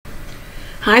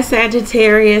Hi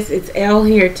Sagittarius, it's Elle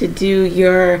here to do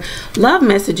your love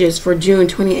messages for June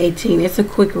 2018. It's a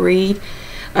quick read.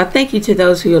 Thank you to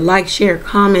those who like, share,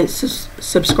 comment,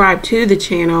 subscribe to the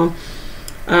channel.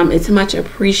 It's much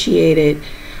appreciated.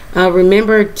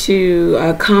 Remember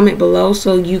to comment below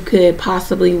so you could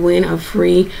possibly win a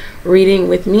free reading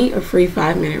with me, a free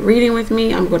 5-minute reading with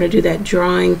me. I'm going to do that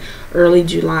drawing early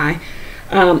July.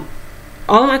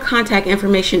 All of my contact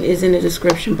information is in the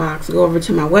description box. Go over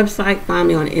to my website, find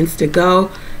me on Instagram.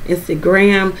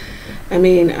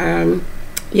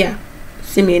 Yeah,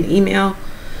 send me an email.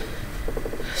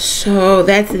 So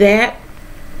that's that.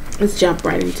 Let's jump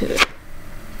right into it.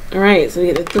 All right, so we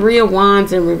get the Three of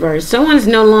Wands in reverse. Someone's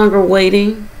no longer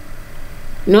waiting,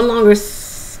 no longer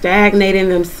stagnating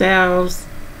themselves.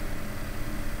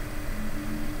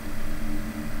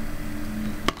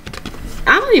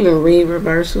 I don't even read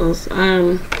reversals.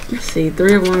 Let's see.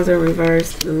 Three of Wands in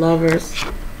reverse. The Lovers.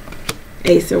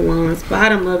 Ace of Wands.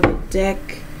 Bottom of the deck.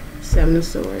 Seven of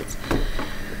Swords.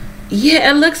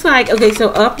 Yeah, it looks like, okay, so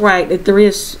upright, the three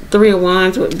of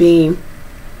Wands would be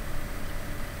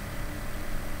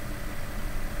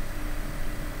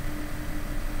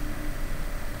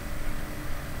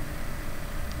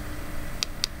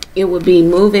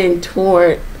moving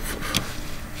toward,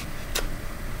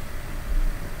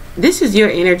 this is your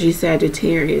energy,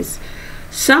 Sagittarius.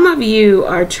 Some of you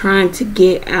are trying to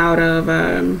get out of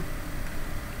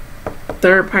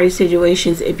third-party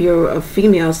situations. If you're a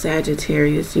female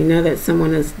Sagittarius, you know that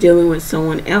someone is dealing with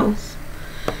someone else.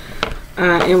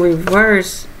 In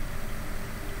reverse,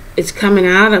 it's coming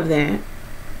out of that.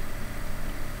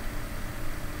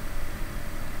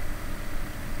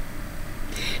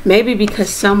 Maybe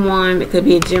because someone, it could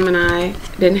be a Gemini,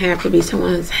 it doesn't have to be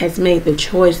someone who has made the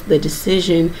choice, the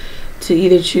decision to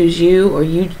either choose you, or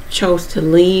you chose to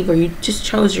leave, or you just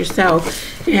chose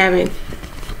yourself. You're having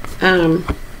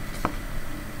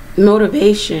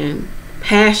motivation,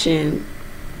 passion,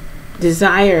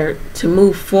 desire to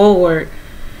move forward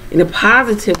in a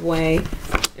positive way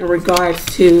in regards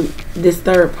to this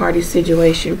third-party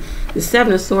situation. The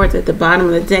Seven of Swords at the bottom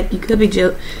of the deck. You could be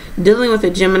dealing with a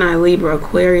Gemini, Libra,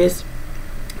 Aquarius.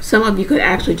 Some of you could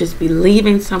actually just be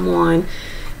leaving someone,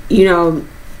 you know,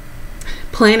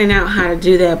 planning out how to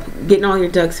do that, getting all your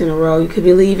ducks in a row. You could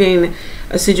be leaving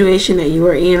a situation that you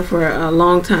were in for a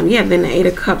long time. Yeah, then the Eight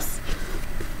of Cups,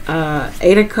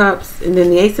 and then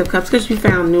the Ace of Cups, because you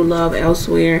found new love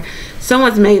elsewhere.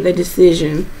 Someone's made the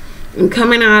decision. And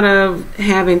coming out of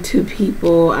having two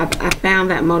people, I found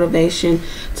that motivation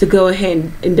to go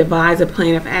ahead and devise a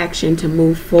plan of action to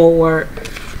move forward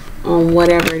on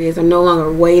whatever it is. I'm no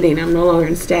longer waiting. I'm no longer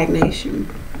in stagnation.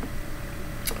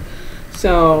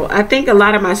 So I think a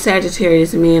lot of my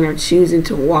Sagittarius men are choosing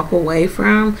to walk away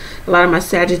from. A lot of my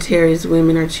Sagittarius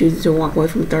women are choosing to walk away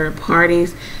from third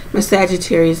parties. My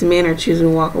Sagittarius men are choosing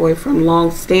to walk away from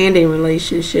long-standing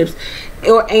relationships,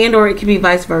 or it could be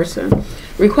vice versa.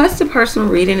 Request a personal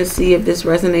reading to see if this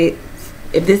resonates,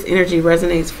 if this energy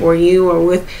resonates for you or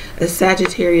with a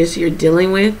Sagittarius you're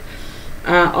dealing with.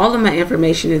 All of my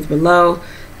information is below.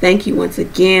 Thank you once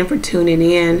again for tuning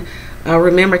in.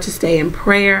 Remember to stay in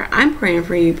prayer. I'm praying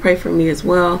for you. Pray for me as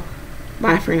well.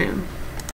 Bye for now.